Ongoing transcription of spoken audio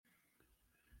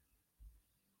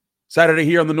Saturday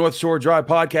here on the North Shore Drive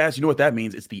podcast. You know what that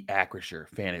means? It's the Acrisure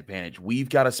Fan Advantage. We've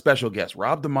got a special guest,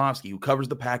 Rob Demovsky, who covers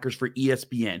the Packers for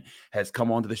ESPN, has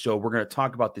come onto the show. We're going to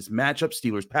talk about this matchup,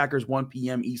 Steelers-Packers, 1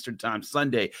 p.m. Eastern time,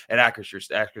 Sunday at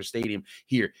Acrisure Stadium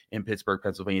here in Pittsburgh,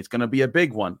 Pennsylvania. It's going to be a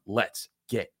big one. Let's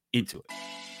get into it.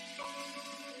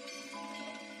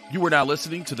 You are now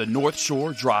listening to the North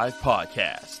Shore Drive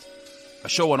podcast, a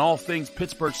show on all things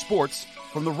Pittsburgh sports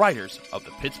from the writers of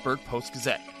the Pittsburgh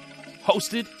Post-Gazette,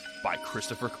 hosted by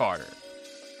Christopher Carter.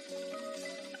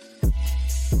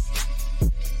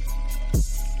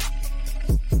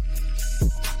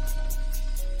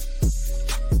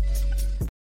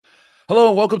 Hello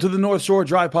and welcome to the North Shore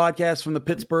Drive podcast from the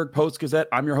Pittsburgh Post-Gazette.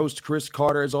 I'm your host, Chris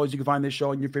Carter. As always, you can find this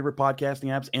show on your favorite podcasting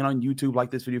apps and on YouTube.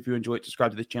 Like this video if you enjoy it.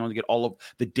 Subscribe to this channel to get all of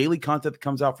the daily content that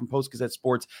comes out from Post-Gazette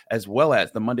Sports, as well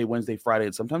as the Monday, Wednesday, Friday,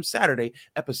 and sometimes Saturday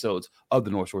episodes of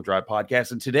the North Shore Drive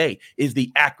podcast. And today is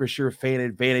the Acrisure Fan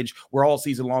Advantage, where all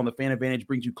season long, the Fan Advantage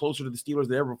brings you closer to the Steelers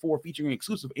than ever before, featuring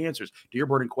exclusive answers to your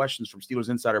burning questions from Steelers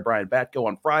insider Brian Batko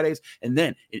on Fridays, and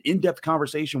then an in-depth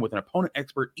conversation with an opponent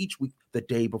expert each week the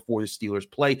day before the Steelers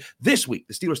play. This week,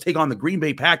 the Steelers take on the Green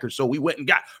Bay Packers, so we went and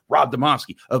got Rob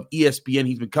Demovsky of ESPN.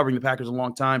 He's been covering the Packers a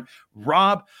long time.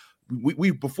 Rob,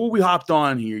 we before we hopped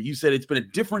on here, you said it's been a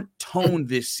different tone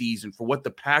this season for what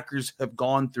the Packers have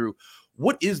gone through.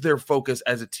 What is their focus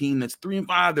as a team that's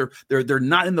 3-5? They're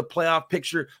not in the playoff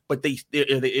picture, but they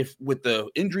if with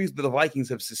the injuries that the Vikings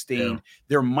have sustained,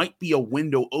 there might be a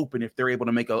window open if they're able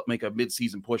to make a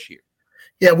midseason push here.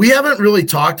 Yeah, we haven't really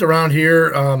talked around here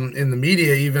in the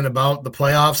media even about the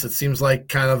playoffs. It seems like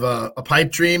kind of a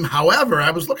pipe dream. However,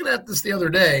 I was looking at this the other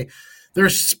day.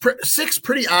 There's 6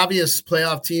 pretty obvious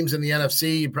playoff teams in the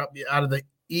NFC. You probably out of the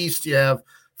East, you have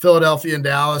Philadelphia and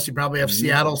Dallas. You probably have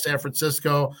Seattle, San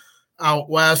Francisco. Out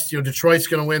West, Detroit's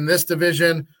going to win this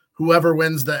division. Whoever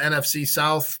wins the NFC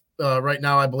South right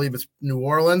now, I believe it's New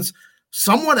Orleans.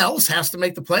 Someone else has to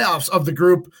make the playoffs of the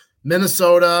group.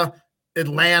 Minnesota,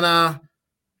 Atlanta,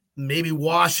 maybe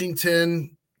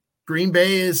Washington, Green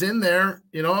Bay is in there.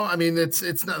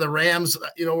 It's not the Rams,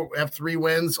 have 3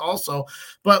 wins also.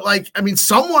 But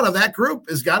someone of that group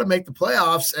has got to make the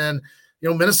playoffs. And,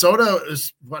 Minnesota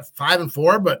is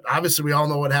 5-4, but obviously we all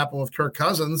know what happened with Kirk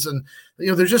Cousins. And,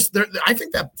 I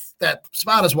think that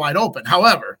spot is wide open.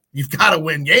 However, you've got to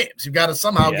win games. You've got to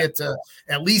somehow get to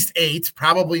at least 8,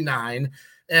 probably 9.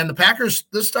 And the Packers,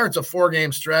 this starts a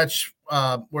 4-game stretch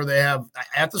where they have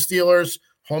at the Steelers,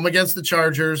 home against the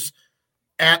Chargers,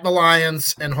 at the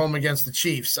Lions, and home against the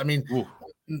Chiefs.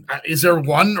 Is there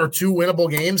 1 or 2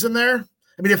 winnable games in there?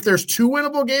 If there's 2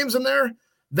 winnable games in there,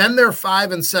 then they're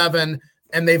 5-7,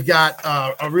 and they've got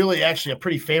a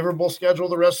pretty favorable schedule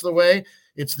the rest of the way.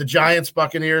 It's the Giants,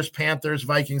 Buccaneers, Panthers,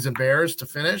 Vikings, and Bears to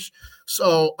finish.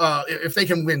 So if they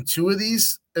can win 2 of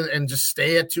these and just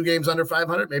stay at 2 games under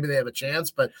 500, maybe they have a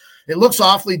chance. But it looks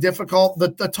awfully difficult.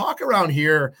 The talk around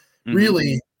here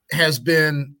really has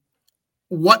been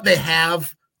what they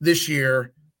have this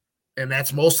year, and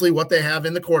that's mostly what they have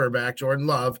in the quarterback, Jordan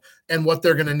Love, and what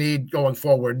they're going to need going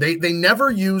forward. They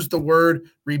never use the word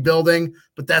rebuilding,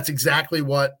 but that's exactly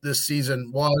what this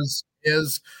season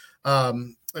is.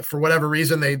 For whatever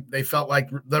reason, they felt like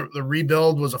the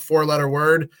rebuild was a 4-letter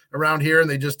word around here, and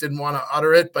they just didn't want to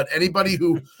utter it. But anybody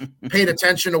who paid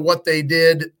attention to what they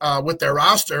did with their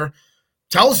roster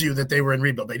tells you that they were in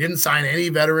rebuild. They didn't sign any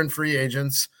veteran free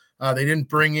agents. They didn't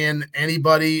bring in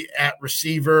anybody at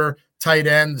receiver, tight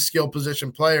end, the skill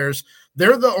position players.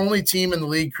 They're the only team in the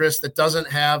league, Chris, that doesn't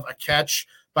have a catch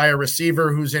by a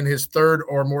receiver who's in his 3rd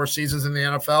or more seasons in the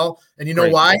NFL. And you know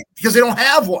why? Because they don't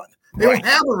have one. They don't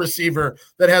have a receiver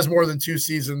that has more than 2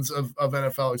 seasons of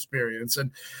NFL experience. And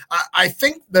I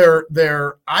think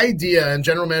their idea, and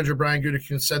General Manager Brian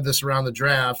Gutekunst said this around the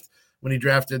draft when he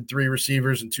drafted 3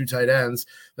 receivers and 2 tight ends,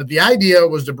 that the idea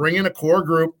was to bring in a core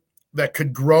group that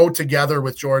could grow together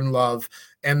with Jordan Love,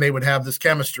 and they would have this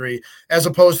chemistry, as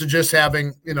opposed to just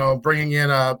having, bringing in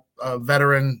a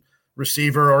veteran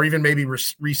receiver, or even maybe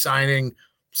re-signing,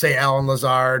 say, Alan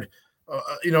Lazard.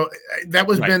 That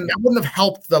wouldn't have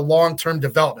helped the long-term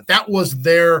development. That was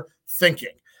their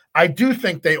thinking. I do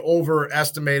think they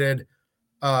overestimated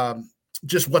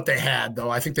just what they had,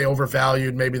 though. I think they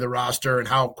overvalued maybe the roster and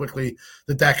how quickly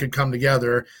that could come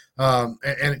together. And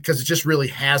because it just really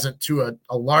hasn't to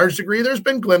a large degree. There's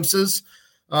been glimpses.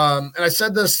 And I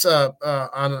said this on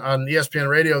ESPN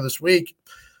radio this week,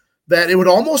 that it would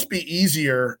almost be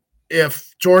easier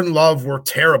if Jordan Love were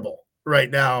terrible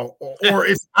right now, or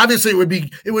if obviously it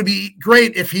would be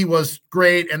great if he was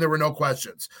great and there were no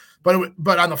questions.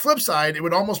 But on the flip side, it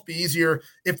would almost be easier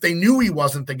if they knew he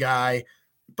wasn't the guy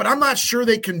but I'm not sure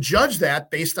they can judge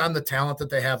that based on the talent that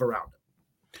they have around it.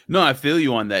 No, I feel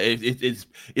you on that.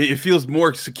 It feels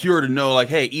more secure to know, like,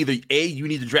 hey, either A, you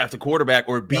need to draft a quarterback,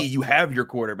 or B, you have your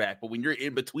quarterback. But when you're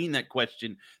in between that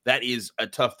question, that is a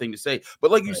tough thing to say.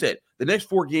 But like you said, the next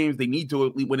 4 games, they need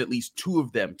to win at least 2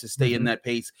 of them to stay in that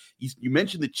pace. You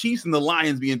mentioned the Chiefs and the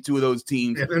Lions being 2 of those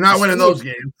teams. Yeah, they're not winning those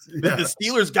games. The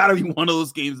Steelers got to be one of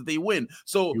those games that they win.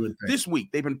 So this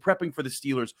week, they've been prepping for the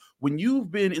Steelers. When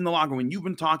you've been in the locker room, when you've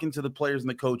been talking to the players and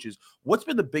the coaches, what's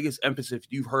been the biggest emphasis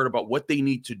you've heard about what they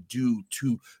need to do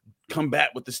to combat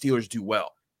what the Steelers do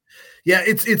well? Yeah,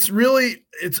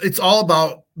 it's all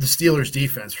about the Steelers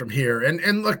defense from here.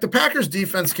 And look, the Packers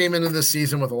defense came into this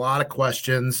season with a lot of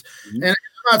questions. And I'm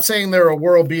not saying they're a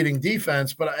world-beating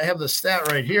defense, but I have the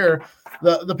stat right here.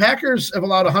 The Packers have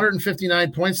allowed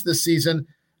 159 points this season.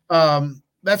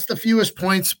 That's the fewest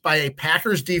points by a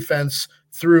Packers defense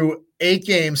through 8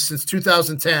 games since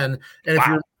 2010. And if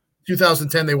you're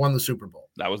 2010, they won the Super Bowl.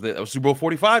 That was Super Bowl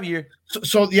 45 year.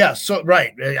 So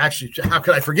right. Actually, how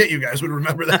could I forget? You guys would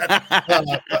remember that.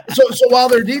 So while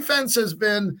their defense has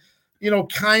been,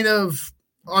 kind of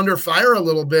under fire a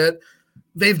little bit,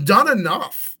 they've done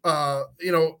enough.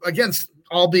 Against,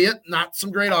 albeit not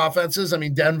some great offenses. I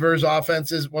mean, Denver's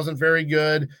offenses wasn't very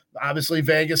good. Obviously,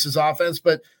 Vegas's offense,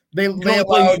 but they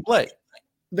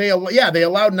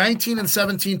allowed 19 and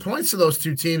 17 points to those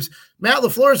 2 teams. Matt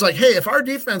LaFleur is like, hey, if our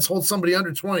defense holds somebody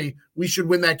under 20, we should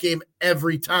win that game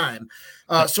every time.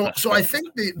 So I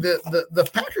think the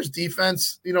Packers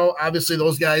defense, obviously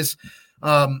those guys,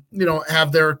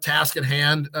 have their task at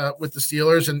hand with the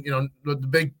Steelers. And, the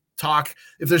big talk,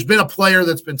 if there's been a player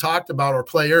that's been talked about, or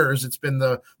players, it's been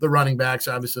the running backs,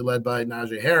 obviously led by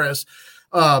Najee Harris.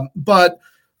 But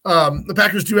the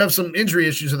Packers do have some injury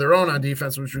issues of their own on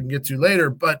defense, which we can get to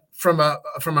later. But from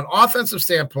an offensive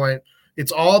standpoint,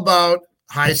 it's all about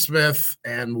Highsmith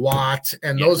and Watt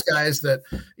and those guys that,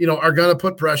 are going to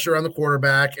put pressure on the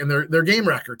quarterback, and they're game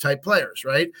wrecker type players,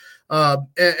 right?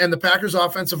 And the Packers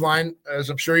offensive line, as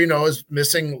I'm sure you know, is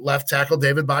missing left tackle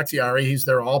David Bakhtiari. He's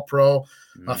their all-pro,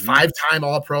 5-time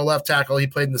all-pro left tackle. He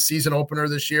played in the season opener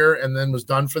this year and then was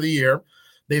done for the year.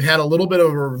 They've had a little bit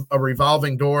of a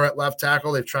revolving door at left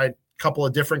tackle. They've tried a couple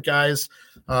of different guys,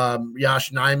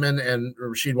 Yosh Nijman and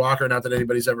Rasheed Walker. Not that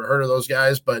anybody's ever heard of those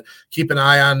guys, but keep an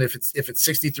eye on if it's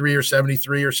 63 or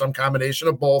 73 or some combination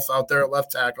of both out there at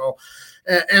left tackle.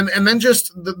 And then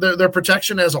just their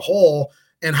protection as a whole,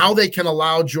 and how they can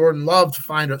allow Jordan Love to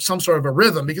find some sort of a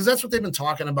rhythm, because that's what they've been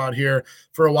talking about here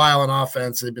for a while on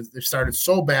offense. They've started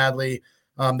so badly.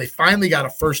 They finally got a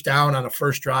first down on a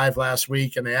first drive last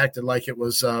week, and they acted like it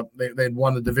was they'd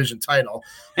won the division title.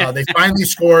 They finally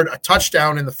scored a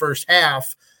touchdown in the first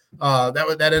half.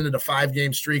 That ended a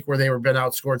 5-game streak where they were been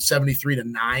outscored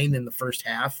 73-9 in the first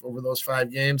half over those 5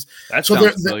 games. That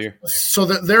sounds familiar.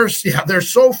 They're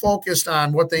so focused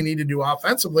on what they need to do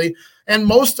offensively, and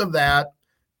most of that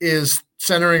is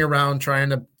centering around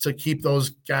trying to keep those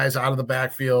guys out of the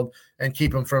backfield and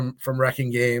keep them from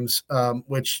wrecking games,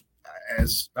 which,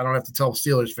 as I don't have to tell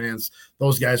Steelers fans,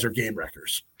 those guys are game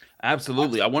wreckers.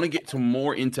 Absolutely. I want to get to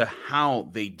more into how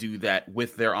they do that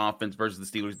with their offense versus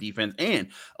the Steelers defense, and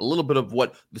a little bit of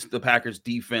what the Packers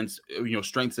defense,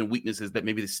 strengths and weaknesses that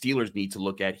maybe the Steelers need to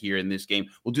look at here in this game.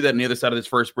 We'll do that on the other side of this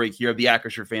first break here of the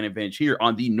Acrisure Fan Advantage here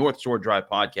on the North Shore Drive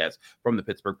podcast from the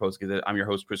Pittsburgh Post-Gazette. I'm your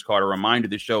host, Chris Carter. Reminder,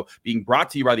 this show being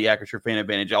brought to you by the Acrisure Fan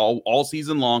Advantage all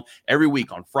season long. Every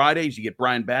week on Fridays, you get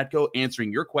Brian Batko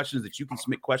answering your questions that you can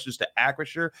submit questions to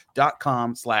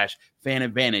acrisure.com/fan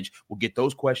advantage. We'll get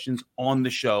those questions on the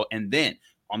show, and then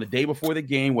on the day before the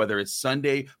game, whether it's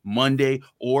Sunday, Monday,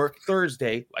 or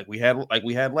Thursday, like we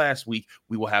had last week,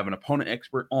 we will have an opponent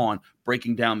expert on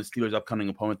breaking down the Steelers' upcoming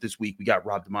opponent this week. We got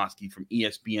Rob Demoski from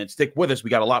ESPN. Stick with us. We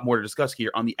got a lot more to discuss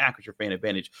here on the Acrisure Fan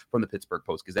Advantage from the Pittsburgh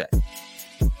Post-Gazette.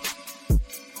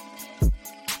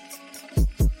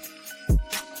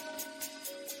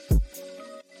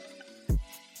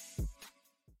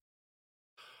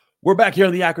 We're back here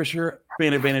on the Acrisure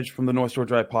Fan Advantage from the North Shore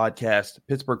Drive podcast,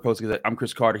 Pittsburgh Post-Gazette. I'm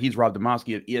Chris Carter. He's Rob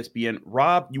Demoski of ESPN.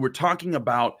 Rob, you were talking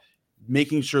about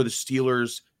making sure the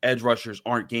Steelers' edge rushers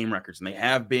aren't game records, and they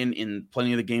have been in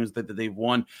plenty of the games that they've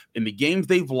won. In the games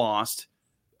they've lost,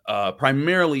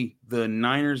 primarily the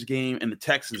Niners game and the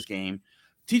Texans game,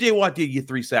 TJ Watt did get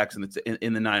 3 sacks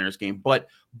in the Niners game, but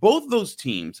both those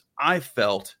teams, I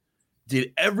felt,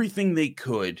 did everything they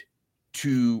could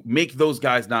to make those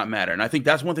guys not matter. And I think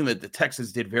that's one thing that the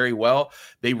Texans did very well.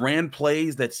 They ran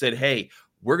plays that said, hey,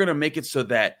 we're going to make it so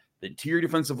that the interior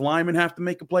defensive linemen have to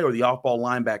make a play or the off-ball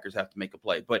linebackers have to make a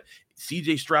play. But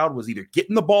C.J. Stroud was either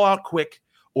getting the ball out quick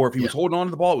or if he was holding on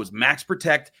to the ball, it was max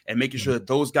protect and making sure that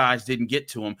those guys didn't get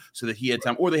to him so that he had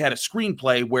time, or they had a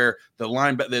screenplay where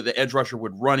the edge rusher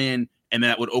would run in and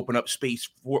that would open up space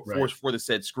for the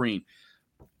said screen.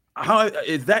 How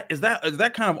is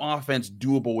that kind of offense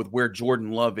doable with where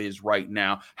Jordan Love is right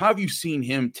now? How have you seen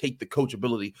him take the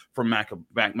coachability from Matt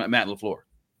LaFleur?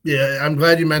 Yeah, I'm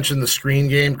glad you mentioned the screen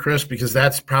game, Chris, because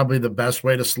that's probably the best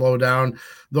way to slow down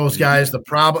those guys. The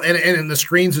problem, and in the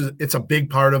screens, it's a big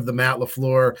part of the Matt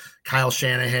LaFleur, Kyle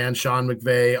Shanahan, Sean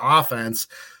McVay offense.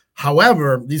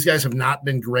 However, these guys have not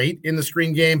been great in the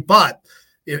screen game. But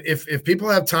if people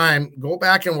have time, go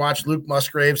back and watch Luke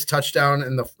Musgrave's touchdown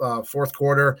in the fourth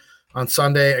quarter on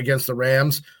Sunday against the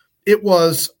Rams. It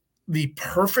was the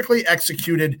perfectly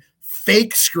executed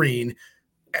fake screen.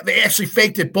 They actually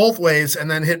faked it both ways and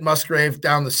then hit Musgrave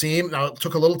down the seam. Now, it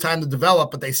took a little time to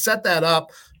develop, but they set that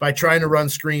up by trying to run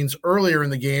screens earlier in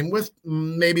the game with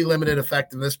maybe limited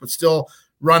effectiveness, but still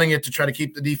running it to try to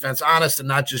keep the defense honest and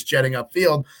not just jetting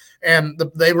upfield. And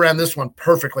they ran this one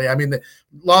perfectly. I mean,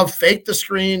 Love faked the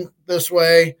screen this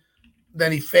way.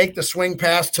 Then he faked the swing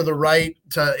pass to the right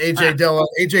to A.J. Dillon.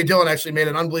 A.J. Dillon actually made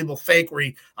an unbelievable fake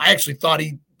where I actually thought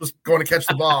he was going to catch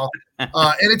the ball. And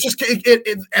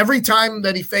it every time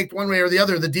that he faked one way or the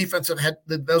other, the defensive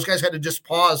those guys had to just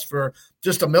pause for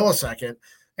just a millisecond.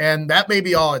 And that may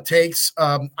be all it takes.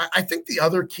 I think the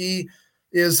other key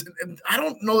is, I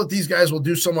don't know that these guys will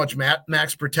do so much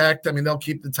max protect. I mean, they'll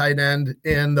keep the tight end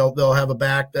in, they'll have a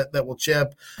back that will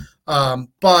chip.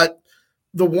 But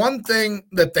the one thing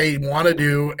that they want to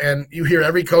do, and you hear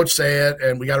every coach say it,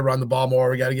 and we got to run the ball more,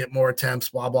 we got to get more attempts,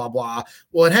 blah, blah, blah.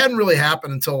 Well, it hadn't really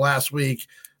happened until last week.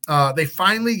 They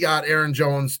finally got Aaron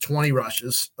Jones 20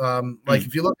 rushes.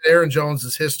 If you look at Aaron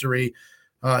Jones's history,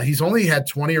 he's only had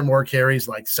 20 or more carries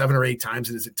like 7 or 8 times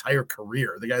in his entire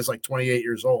career. The guy's like 28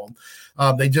 years old.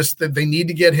 They need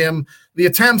to get him the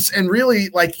attempts, and really,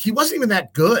 like, he wasn't even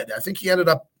that good. I think he ended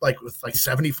up with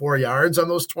 74 yards on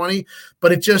those 20,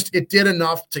 but it did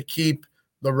enough to keep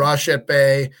the rush at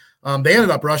bay. They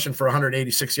ended up rushing for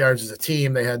 186 yards as a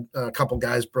team. They had a couple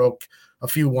guys broke a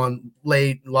few one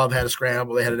late. Love had a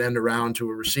scramble. They had an end around to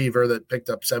a receiver that picked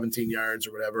up 17 yards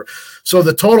or whatever. So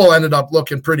the total ended up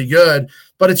looking pretty good.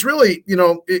 But it's really,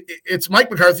 it's Mike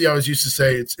McCarthy always used to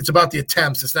say it's about the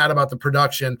attempts. It's not about the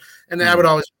production. And I would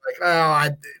always be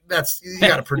like, you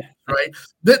got to produce, right?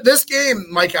 This game,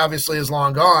 Mike obviously is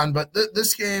long gone, but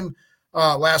this game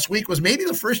last week was maybe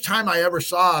the first time I ever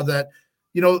saw that,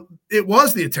 it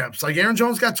was the attempts. Like, Aaron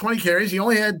Jones got 20 carries. He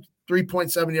only had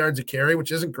 3.7 yards a carry,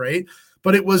 which isn't great,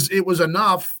 but it was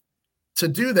enough to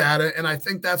do that. And I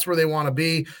think that's where they want to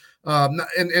be.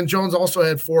 And Jones also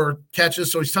had 4 catches,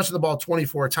 so he's touching the ball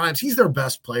 24 times. He's their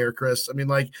best player, Chris. I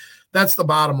mean, that's the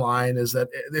bottom line, is that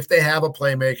if they have a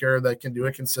playmaker that can do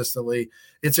it consistently,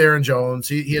 it's Aaron Jones.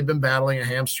 He had been battling a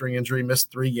hamstring injury,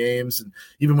 missed 3 games, and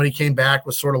even when he came back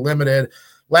was sort of limited.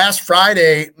 Last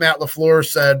Friday, Matt LaFleur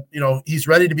said, he's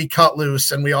ready to be cut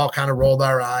loose, and we all kind of rolled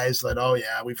our eyes that, oh,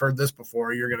 yeah, we've heard this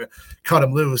before. You're going to cut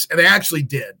him loose. And they actually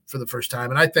did for the first time.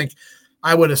 And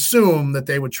I would assume that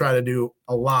they would try to do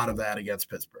a lot of that against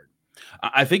Pittsburgh.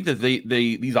 I think that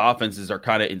these offenses are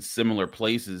kind of in similar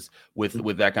places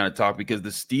with that kind of talk, because the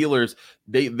Steelers,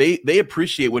 they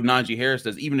appreciate what Najee Harris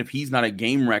does, even if he's not a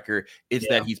game wrecker. It's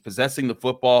that he's possessing the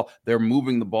football, they're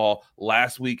moving the ball.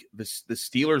 Last week, the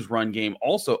Steelers run game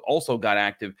also got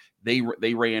active. They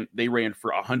ran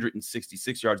for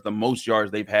 166 yards, the most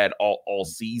yards they've had all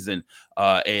season.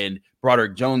 And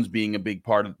Broderick Jones being a big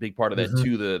part of that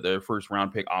too, the first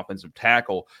round pick offensive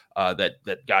tackle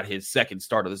that got his second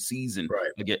start of the season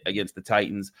against the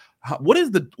Titans. What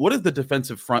is the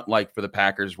defensive front like for the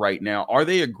Packers right now? Are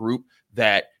they a group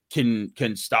that can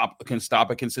stop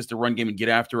a consistent run game and get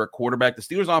after a quarterback? The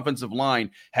Steelers' offensive line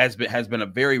has been a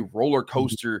very roller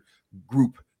coaster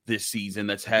group this season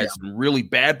that's had some really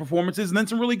bad performances and then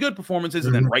some really good performances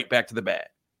and then right back to the bad.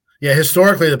 Yeah,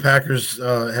 historically the Packers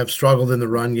have struggled in the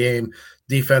run game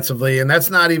defensively, and that's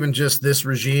not even just this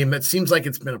regime. It seems like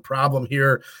it's been a problem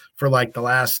here for the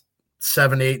last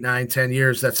 7, 8, 9, 10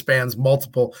 years that spans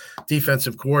multiple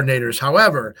defensive coordinators.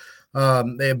 However,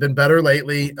 they have been better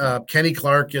lately. Kenny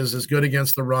Clark is as good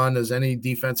against the run as any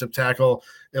defensive tackle,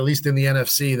 at least in the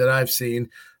NFC that I've seen.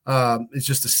 It's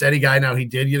just a steady guy. Now, he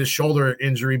did get a shoulder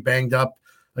injury, banged up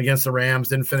against the Rams,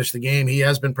 didn't finish the game. He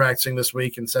has been practicing this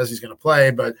week and says he's going to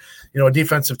play, but a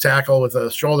defensive tackle with a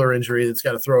shoulder injury that's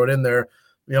got to throw it in there,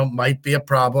 might be a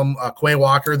problem. Quay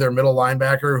Walker, their middle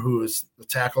linebacker, who is a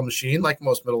tackle machine like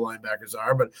most middle linebackers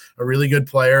are, but a really good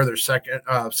player. Their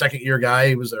second year guy.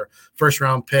 He was their first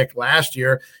round pick last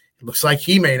year. It looks like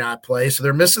he may not play. So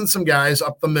they're missing some guys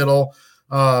up the middle.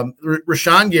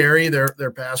 Rashawn Gary,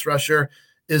 their pass rusher,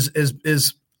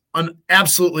 is an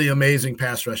absolutely amazing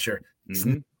pass rusher. He's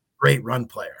a great run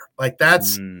player. Like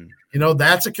that's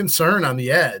that's a concern on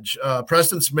the edge.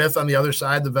 Preston Smith on the other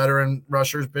side, the veteran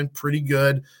rusher, has been pretty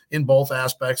good in both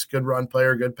aspects. Good run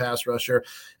player, good pass rusher.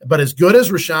 But as good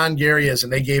as Rashawn Gary is,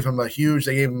 and they gave him a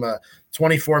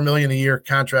 $24 million a year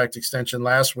contract extension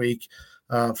last week.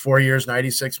 4 years,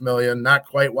 $96 million, not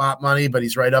quite WAP money, but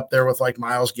he's right up there with like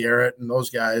Myles Garrett and those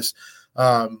guys,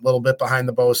 a little bit behind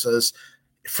the Bosas.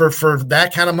 For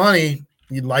that kind of money,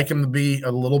 you'd like him to be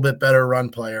a little bit better run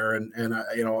player. And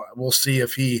we'll see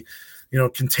if he,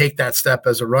 can take that step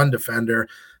as a run defender.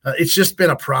 It's just been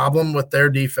a problem with their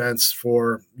defense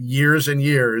for years and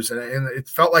years. And it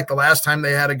felt like the last time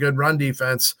they had a good run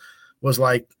defense was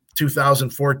like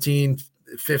 2014,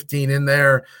 15 in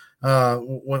there.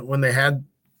 When they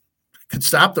could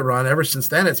stop the run. Ever since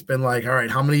then, it's been like, all right,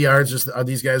 how many yards are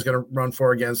these guys going to run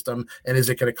for against them, and is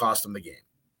it going to cost them the game?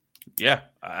 Yeah,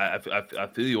 I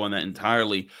feel you on that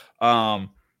entirely.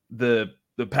 The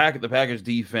Packers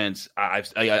defense,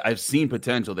 I've seen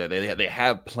potential there. They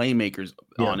have playmakers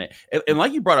on it, and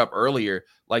like you brought up earlier,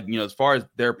 like as far as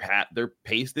their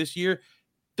pace this year.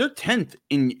 They're 10th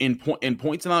in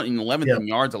points allowed and 11th in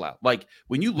yards allowed. Like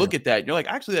when you look at that, you're like,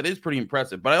 actually, that is pretty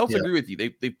impressive. But I also agree with you.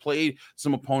 They've played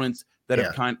some opponents that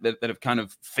have kind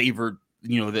of favored,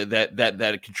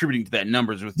 that contributing to that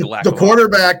numbers with the lack. The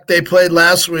quarterback they played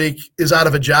last week is out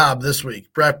of a job this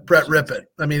week. Brett Rippett.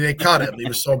 I mean, they cut him. He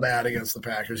was so bad against the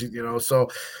Packers. So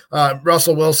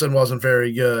Russell Wilson wasn't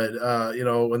very good.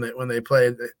 When they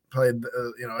played.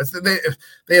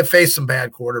 They have faced some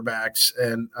bad quarterbacks,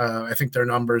 and I think their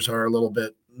numbers are a little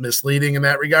bit misleading in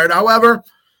that regard. However,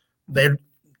 they,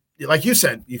 like you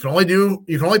said, you can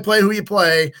only play who you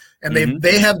play, and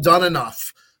they have done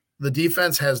enough. The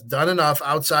defense has done enough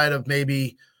outside of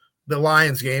maybe the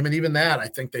Lions game, and even that, I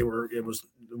think it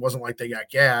wasn't like they got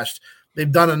gashed.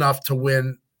 They've done enough to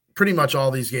win pretty much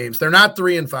all these games. They're not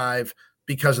 3-5.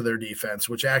 Because of their defense,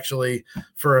 which actually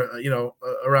for,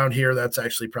 around here, that's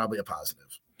actually probably a positive.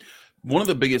 One of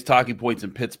the biggest talking points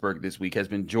in Pittsburgh this week has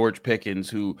been George Pickens,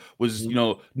 who was,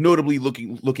 notably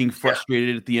looking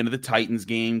frustrated at the end of the Titans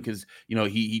game because,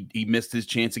 he missed his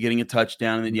chance of getting a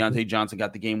touchdown, and then Deontay Johnson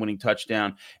got the game-winning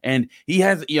touchdown. And he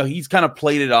has, he's kind of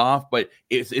played it off, but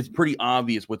it's pretty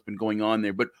obvious what's been going on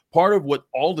there. But part of what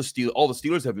all the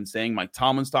Steelers have been saying, Mike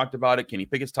Tomlin's talked about it, Kenny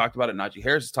Pickett's talked about it, Najee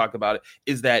Harris has talked about it,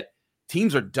 is that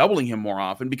teams are doubling him more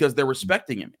often because they're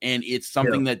respecting him. And it's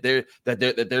something that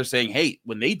they're saying, hey,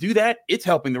 when they do that, it's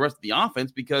helping the rest of the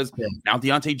offense because now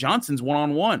Deontay Johnson's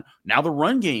one-on-one. Now the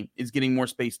run game is getting more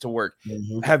space to work.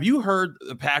 Have you heard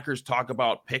the Packers talk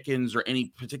about Pickens or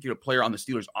any particular player on the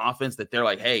Steelers offense that they're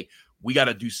like, hey, we got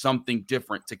to do something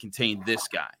different to contain this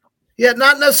guy? Yeah,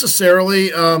 not necessarily.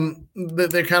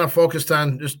 They're kind of focused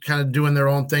on just kind of doing their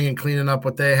own thing and cleaning up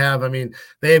what they have. I mean,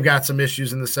 they've got some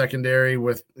issues in the secondary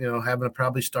with, having to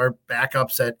probably start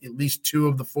backups at least 2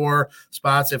 of the 4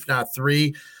 spots, if not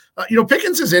 3.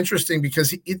 Pickens is interesting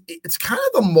because it's kind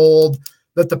of the mold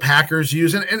that the Packers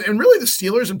use. And really the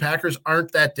Steelers and Packers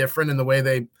aren't that different in the way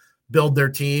they build their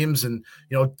teams and,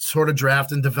 sort of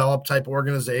draft and develop type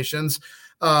organizations.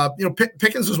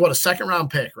 Pickens is a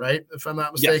second-round pick, right? If I'm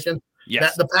not mistaken.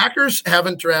 Yes. The Packers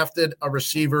haven't drafted a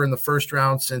receiver in the first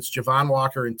round since Javon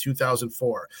Walker in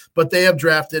 2004, but they have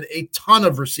drafted a ton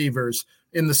of receivers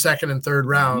in the second and third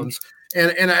rounds.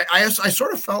 And I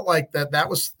sort of felt like that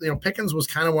was, Pickens was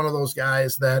kind of one of those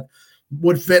guys that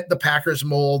would fit the Packers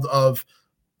mold of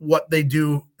what they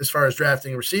do as far as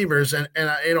drafting receivers. And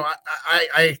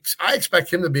I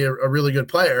expect him to be a really good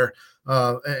player.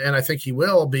 And I think he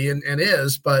will be and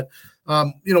is, but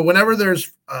whenever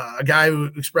there's a guy who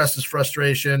expresses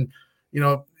frustration,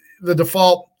 the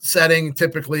default setting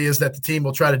typically is that the team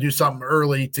will try to do something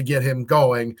early to get him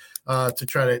going, to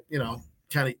try to,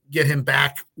 kind of get him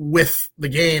back with the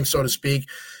game, so to speak.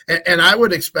 And I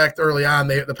would expect early on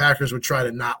the Packers would try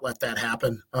to not let that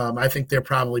happen. I think they're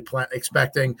probably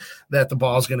expecting that the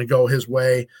ball's going to go his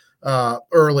way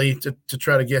early to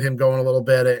try to get him going a little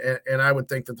bit. And I would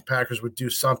think that the Packers would do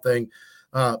something,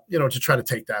 to try to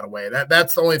take that away.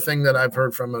 That's the only thing that I've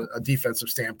heard from a defensive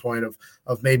standpoint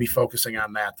of maybe focusing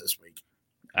on that this week.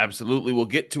 Absolutely. We'll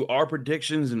get to our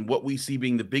predictions and what we see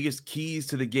being the biggest keys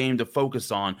to the game to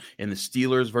focus on in the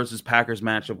Steelers versus Packers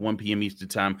matchup, 1 p.m. Eastern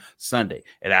Time, Sunday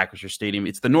at Acrisure Stadium.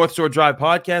 It's the North Shore Drive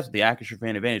podcast with the Acrisure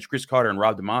Fan Advantage. Chris Carter and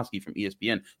Rob Demoski from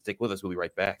ESPN. Stick with us. We'll be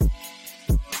right back.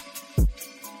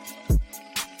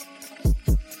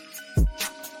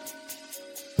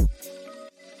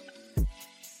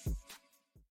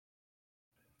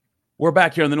 We're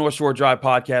back here on the North Shore Drive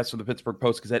podcast for the Pittsburgh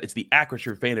Post-Gazette. It's the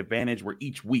Acrisure Fan Advantage, where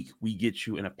each week we get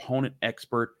you an opponent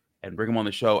expert and bring them on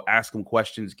the show, ask them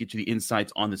questions, get you the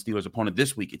insights on the Steelers' opponent.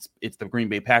 This week, it's the Green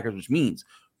Bay Packers, which means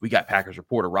we got Packers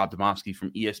reporter Rob Domofsky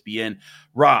from ESPN.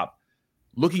 Rob,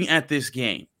 looking at this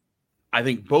game, I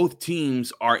think both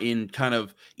teams are in kind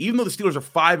of, even though the Steelers are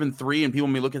 5-3, and people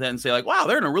may look at that and say, like, wow,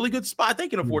 they're in a really good spot. They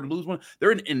can afford to lose one.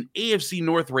 They're in an AFC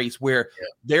North race where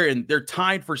they're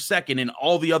tied for second, and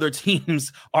all the other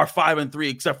teams are 5-3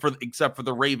 except for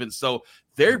the Ravens. So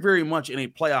they're very much in a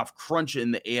playoff crunch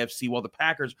in the AFC, while the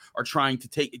Packers are trying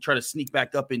to sneak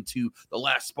back up into the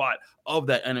last spot of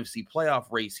that NFC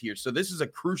playoff race here. So this is a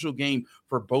crucial game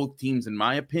for both teams, in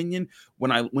my opinion.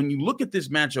 When you look at this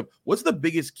matchup, what's the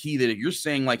biggest key that if you're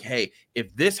saying, like, hey,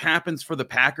 if this happens for the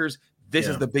Packers, this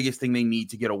is the biggest thing they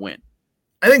need to get a win?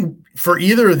 I think for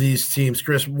either of these teams,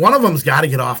 Chris, one of them's got to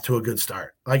get off to a good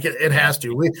start. Like it has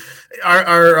to.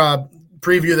 Our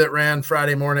preview that ran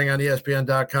Friday morning on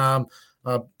ESPN.com,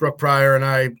 Brooke Pryor and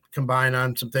I combined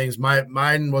on some things.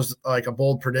 Mine was like a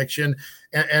bold prediction,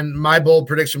 and my bold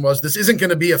prediction was this isn't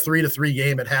going to be a 3-3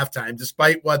 game at halftime,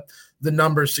 despite what the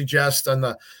numbers suggest.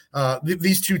 On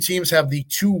these two teams have the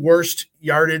two worst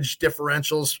yardage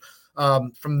differentials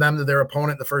from them to their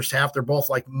opponent in the first half. They're both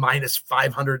like minus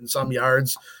 500 and some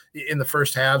yards in the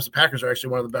first halves. The Packers are actually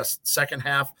one of the best second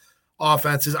half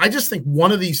offenses. I just think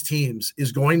one of these teams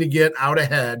is going to get out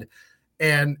ahead,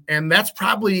 and that's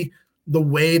probably the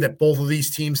way that both of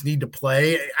these teams need to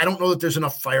play. I don't know that there's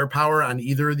enough firepower on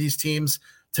either of these teams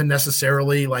to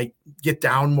necessarily like get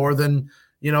down more than,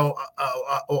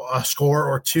 a score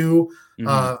or two. Mm-hmm.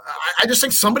 I just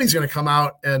think somebody's going to come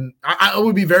out, and I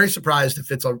would be very surprised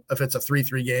if it's a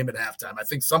 3-3 game at halftime. I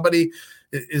think somebody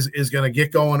is going to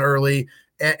get going early,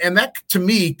 and that to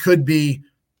me could be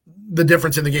the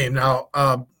difference in the game. Now,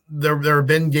 there have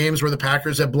been games where the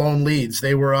Packers have blown leads.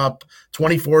 They were up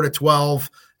 24-12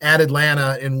 at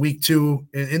Atlanta in week 2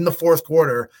 in the fourth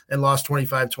quarter and lost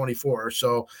 25-24.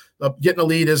 So getting a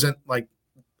lead isn't like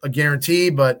a guarantee,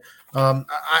 but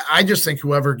I just think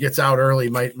whoever gets out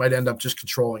early might end up just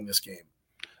controlling this game.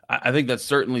 I think that's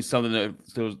certainly something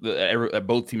that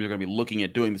both teams are going to be looking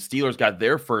at doing. The Steelers got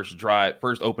their first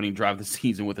opening drive of the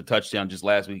season with a touchdown just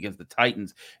last week against the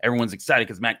Titans. Everyone's excited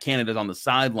because Matt Canada's on the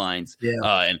sidelines,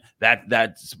 and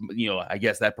that's I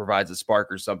guess that provides a spark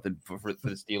or something for the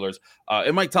Steelers.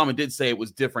 And Mike Tomlin did say it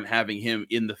was different having him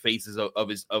in the faces of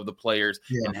the players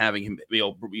and having him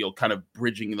kind of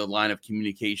bridging the line of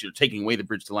communication, or taking away the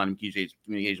bridge to the line of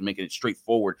communication, making it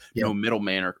straightforward, no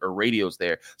middleman or radios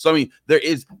there. So I mean, there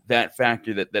is that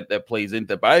factor that plays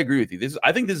into it. But I agree with you.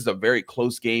 I think this is a very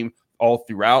close game all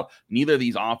throughout. Neither of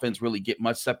these offense really get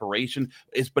much separation.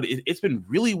 It's been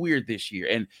really weird this year.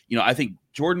 And, I think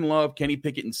Jordan Love, Kenny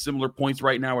Pickett in similar points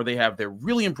right now where they have their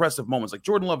really impressive moments, like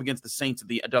Jordan Love against the Saints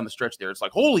down the stretch there. It's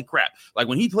like, holy crap. Like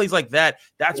when he plays like that,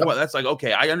 that's like,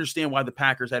 okay, I understand why the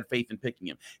Packers had faith in picking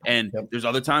him. And there's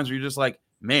other times where you're just like,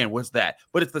 man, what's that?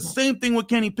 But it's the same thing with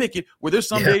Kenny Pickett, where there's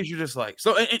some days you're just like,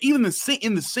 so, and even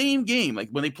in the same game, like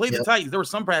when they played the Titans, there were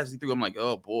some passes through. I'm like,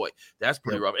 oh boy, that's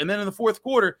pretty rough. And then in the fourth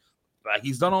quarter, like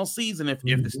he's done all season. If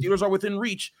the Steelers are within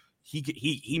reach,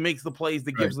 he makes the plays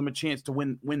that gives them a chance to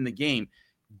win the game.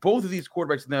 Both of these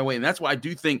quarterbacks in that way, and that's why I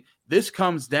do think this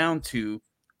comes down to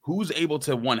who's able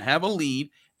to have a lead,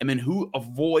 and then who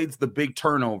avoids the big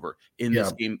turnover in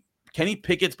this game. Kenny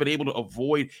Pickett's been able to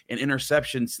avoid an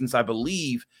interception since, I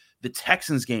believe, the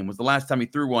Texans game was the last time he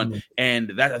threw one.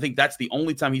 And I think that's the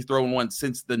only time he's thrown one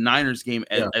since the Niners game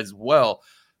as well.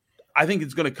 I think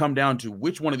it's going to come down to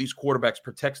which one of these quarterbacks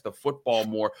protects the football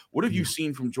more. What have you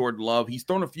seen from Jordan Love? He's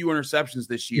thrown a few interceptions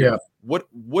this year.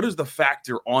 What is the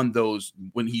factor on those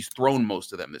when he's thrown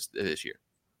most of them this year?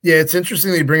 Yeah, it's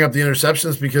interesting that you bring up the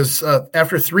interceptions because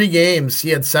after 3 games, he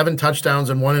had 7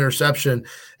 touchdowns and 1 interception.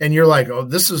 And you're like, oh,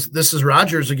 this is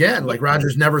Rodgers again. Like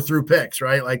Rodgers never threw picks,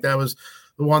 right? Like that was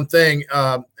the one thing.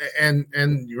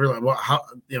 And you're like, well, how,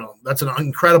 that's an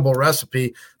incredible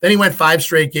recipe. Then he went 5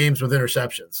 straight games with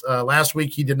interceptions. Last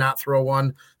week, he did not throw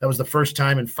one. That was the first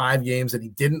time in 5 games that he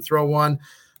didn't throw one.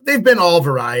 They've been all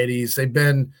varieties. They've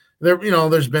been there,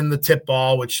 there's been the tip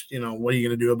ball, which, what are you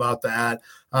going to do about that?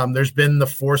 There's been the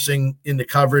forcing into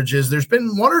coverages. There's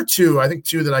been 1 or 2, I think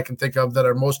 2 that I can think of that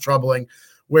are most troubling,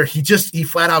 where he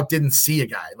flat out didn't see a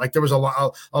guy. Like there was a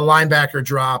linebacker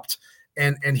dropped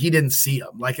and he didn't see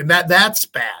him. Like, and that's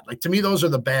bad. Like to me, those are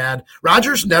the bad.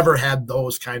 Rodgers never had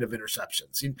those kind of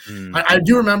interceptions. I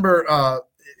do remember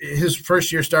his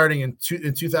first year starting in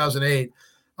 2008.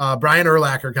 Brian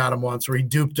Urlacher got him once where he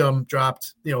duped him,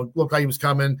 dropped, looked like he was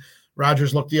coming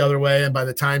Rodgers looked the other way, and by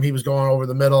the time he was going over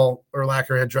the middle,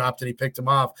 Urlacher had dropped and he picked him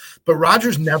off. But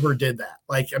Rodgers never did that.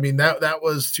 Like, I mean, that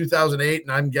was 2008,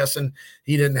 and I'm guessing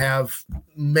he didn't have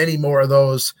many more of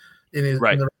those in his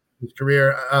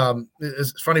career.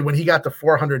 It's funny, when he got to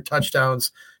 400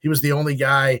 touchdowns, he was the only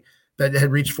guy that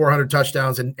had reached 400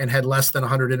 touchdowns and had less than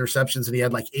 100 interceptions, and he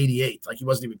had like 88. Like, he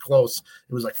wasn't even close.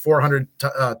 It was like 400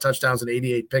 touchdowns and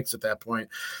 88 picks at that point.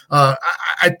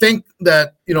 I think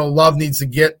that, Love needs to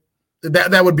get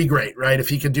that would be great, right, if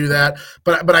he could do that.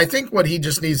 But I think what he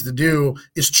just needs to do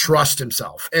is trust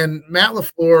himself. And Matt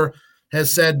LaFleur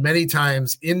has said many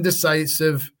times,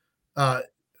 indecisive I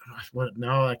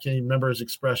can't even remember his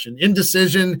expression.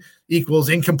 Indecision equals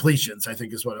incompletions, I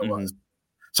think is what it was.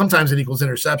 Sometimes it equals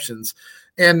interceptions.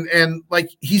 And like,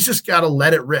 he's just got to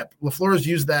let it rip. LaFleur has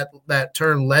used that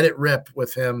term, let it rip,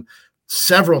 with him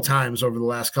several times over the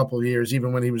last couple of years,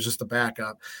 even when he was just a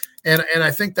backup. And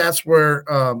I think that's where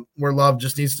Love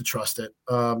just needs to trust it.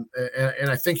 And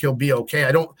I think he'll be okay.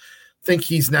 I don't think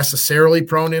he's necessarily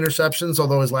prone to interceptions,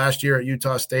 although his last year at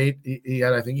Utah State, he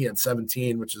had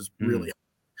 17, which is really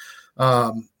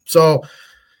so,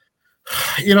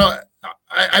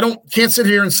 I can't sit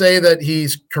here and say that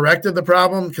he's corrected the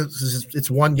problem, because it's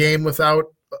one game without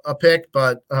a pick,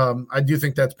 but I do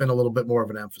think that's been a little bit more of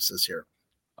an emphasis here.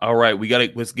 All right,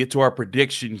 let's get to our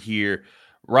prediction here.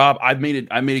 Rob, I made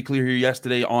it clear here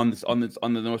yesterday on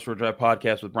the North Shore Drive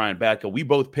podcast with Brian Batko. We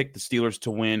both picked the Steelers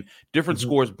to win. Different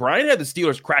scores. Brian had the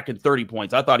Steelers cracking 30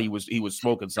 points. I thought he was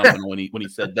smoking something when he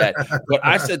said that. But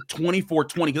I said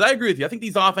 24-20, because I agree with you. I think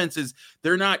these offenses,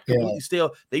 they're not completely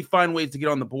stale. They find ways to get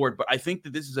on the board. But I think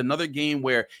that this is another game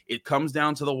where it comes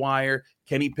down to the wire.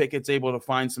 Kenny Pickett's able to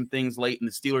find some things late, and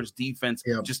the Steelers defense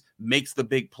just makes the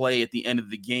big play at the end of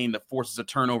the game that forces a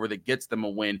turnover that gets them a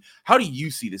win. How do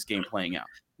you see this game playing out?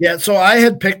 Yeah, so I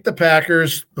had picked the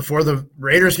Packers before the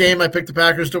Raiders game. I picked the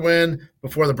Packers to win.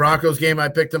 Before the Broncos game, I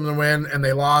picked them to win, and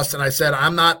they lost. And I said,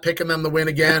 I'm not picking them to win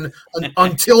again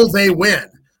until they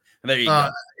win. There you go.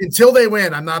 Until they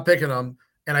win, I'm not picking them.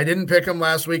 And I didn't pick them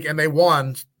last week, and they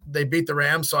won. They beat the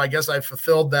Rams, so I guess I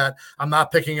fulfilled that. I'm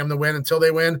not picking them to win until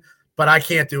they win. But I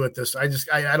can't do it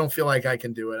I don't feel like I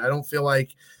can do it. I don't feel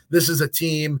like this is a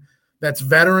team that's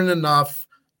veteran enough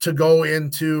to go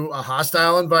into a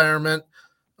hostile environment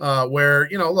where,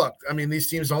 look, I mean, these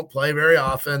teams don't play very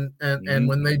often. And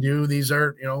when they do, these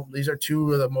are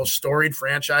two of the most storied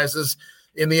franchises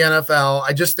in the NFL.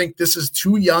 I just think this is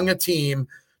too young a team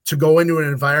to go into an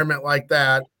environment like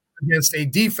that against a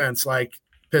defense like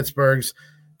Pittsburgh's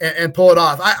and pull it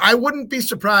off. I wouldn't be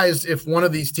surprised if one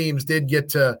of these teams did get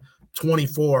to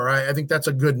 24. I think that's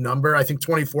a good number. I think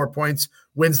 24 points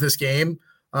wins this game.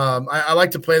 I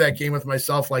like to play that game with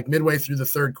myself, like midway through the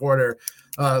third quarter,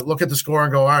 look at the score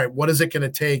and go, all right, what is it going to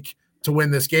take to win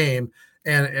this game?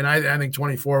 And I think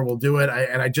 24 will do it.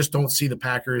 And I just don't see the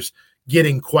Packers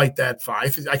getting quite that far.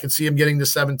 I can see them getting to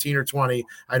 17 or 20.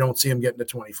 I don't see them getting to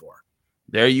 24.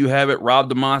 There you have it. Rob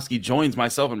Demoski joins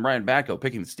myself and Brian Batko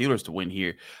picking the Steelers to win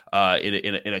here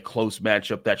in a close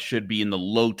matchup that should be in the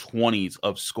low 20s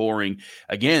of scoring.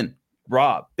 Again,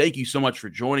 Rob, thank you so much for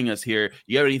joining us here.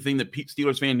 You have anything that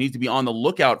Steelers fan needs to be on the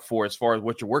lookout for as far as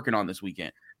what you're working on this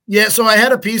weekend? Yeah, so I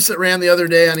had a piece that ran the other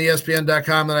day on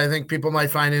ESPN.com that I think people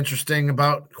might find interesting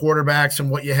about quarterbacks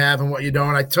and what you have and what you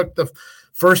don't. I took the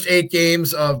first 8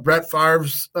 games of Brett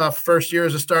Favre's first year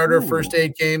as a starter, first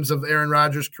 8 games of Aaron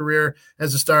Rodgers' career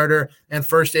as a starter, and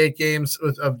first 8 games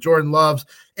of Jordan Love's.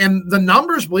 And the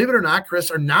numbers, believe it or not, Chris,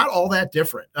 are not all that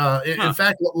different. In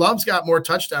fact, Love's got more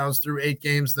touchdowns through 8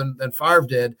 games than Favre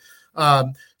did.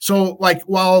 So, like,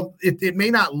 while it may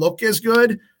not look as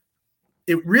good,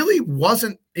 it really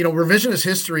wasn't. Revisionist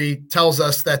history tells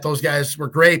us that those guys were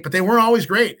great, but they weren't always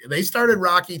great. They started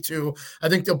rocky too. I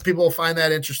think people will find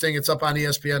that interesting. It's up on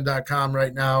ESPN.com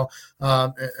right now.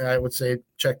 I would say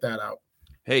check that out.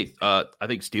 Hey, I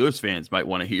think Steelers fans might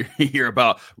want to hear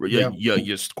about your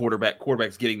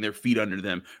quarterbacks getting their feet under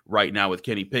them right now with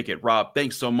Kenny Pickett. Rob,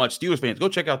 thanks so much. Steelers fans, go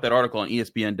check out that article on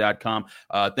ESPN.com.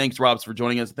 Thanks, Rob, for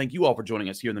joining us. Thank you all for joining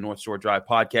us here in the North Shore Drive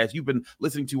podcast. You've been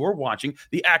listening to or watching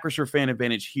the Acrisure Fan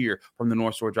Advantage here from the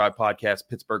North Shore Drive podcast,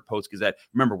 Pittsburgh Post-Gazette.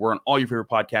 Remember, we're on all your favorite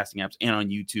podcasting apps and on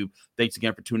YouTube. Thanks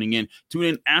again for tuning in. Tune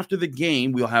in after the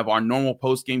game. We'll have our normal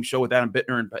post-game show with Adam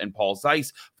Bittner and Paul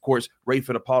Zeiss. Of course, Ray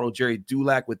Fittipaldo, Jerry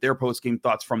Dulac with their post-game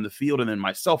thoughts from the field, and then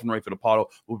myself and Ray Fittipaldo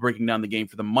will be breaking down the game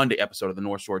for the Monday episode of the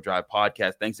North Shore Drive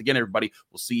podcast. Thanks again, everybody.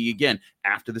 We'll see you again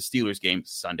after the Steelers game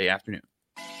Sunday afternoon.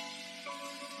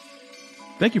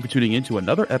 Thank you for tuning in to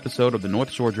another episode of the North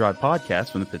Shore Drive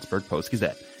podcast from the Pittsburgh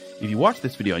Post-Gazette. If you watch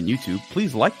this video on YouTube,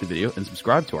 please like the video and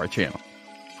subscribe to our channel.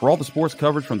 For all the sports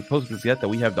coverage from the Post-Gazette that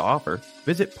we have to offer,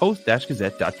 visit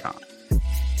post-gazette.com.